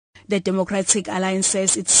The Democratic Alliance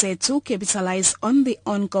says it's set to capitalize on the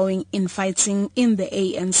ongoing infighting in the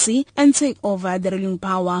ANC and take over the ruling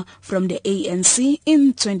power from the ANC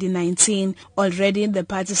in 2019. Already, the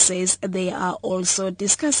party says they are also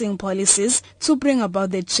discussing policies to bring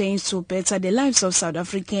about the change to better the lives of South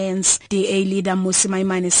Africans. DA leader Mmusi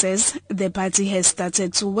Maimane says the party has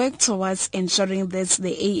started to work towards ensuring that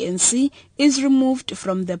the ANC is removed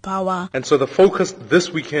from the power. And so the focus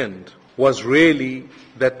this weekend was really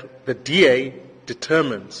that the DA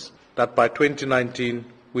determines that by 2019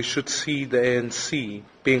 we should see the ANC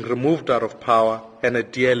being removed out of power and a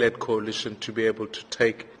DA-led coalition to be able to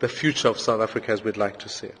take the future of South Africa as we'd like to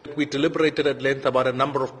see it. We deliberated at length about a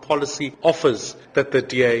number of policy offers that the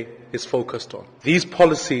DA is focused on. These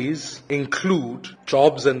policies include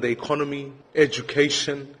jobs and the economy,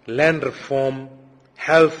 education, land reform,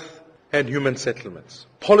 health, and human settlements.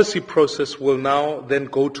 Policy process will now then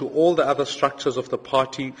go to all the other structures of the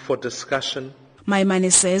party for discussion.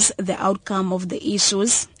 Maimane says the outcome of the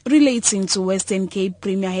issues relating to Western Cape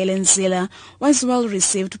Premier Helen Zille was well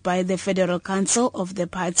received by the Federal Council of the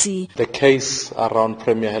party. The case around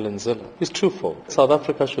Premier Helen Zille is twofold. South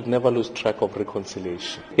Africa should never lose track of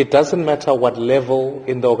reconciliation. It doesn't matter what level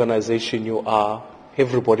in the organization you are,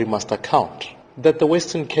 everybody must account that the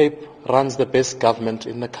Western Cape runs the best government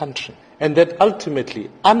in the country. And that ultimately,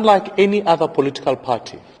 unlike any other political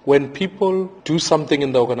party, when people do something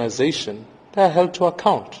in the organization, they are held to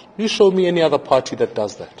account. You show me any other party that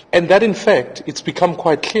does that. And that, in fact, it's become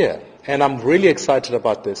quite clear, and I'm really excited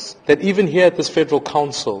about this, that even here at this Federal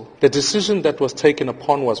Council, the decision that was taken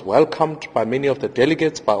upon was welcomed by many of the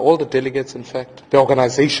delegates, by all the delegates, in fact. The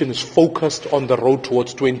organization is focused on the road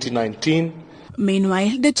towards 2019.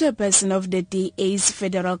 Meanwhile, the chairperson of the DA's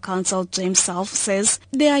Federal Council, James Self, says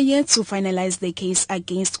they are yet to finalize the case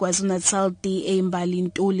against KwaZulu-Natal DA Mbali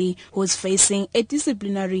Ntuli, who is facing a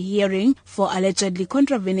disciplinary hearing for allegedly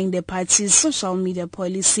contravening the party's social media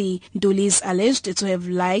policy. Ntuli is alleged to have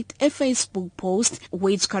liked a Facebook post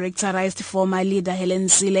which characterized former leader Helen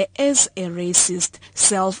Zille as a racist.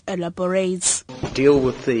 Self elaborates. Deal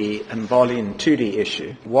with the Mbali Ntuli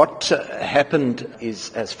issue. What happened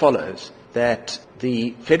is as follows. That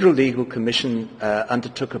the Federal Legal Commission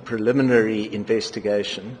undertook a preliminary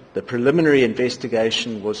investigation. The preliminary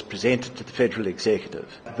investigation was presented to the Federal Executive.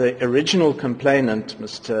 The original complainant,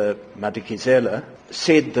 Mr. Madikizela,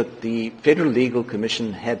 said that the Federal Legal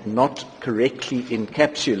Commission had not correctly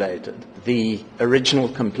encapsulated the original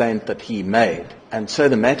complaint that he made. And so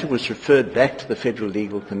the matter was referred back to the Federal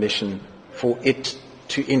Legal Commission for it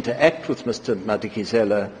to interact with Mr.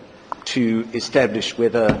 Madikizela to establish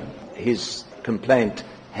whether his complaint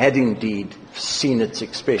had indeed seen its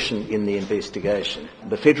expression in the investigation.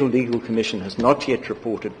 The Federal Legal Commission has not yet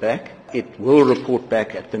reported back. It will report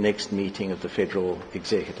back at the next meeting of the Federal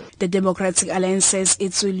Executive. The Democratic Alliance says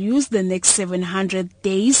it will use the next 700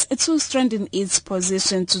 days to strengthen its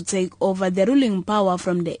position to take over the ruling power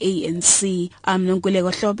from the ANC. I'm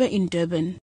Nonkululeko Hlophe in Durban.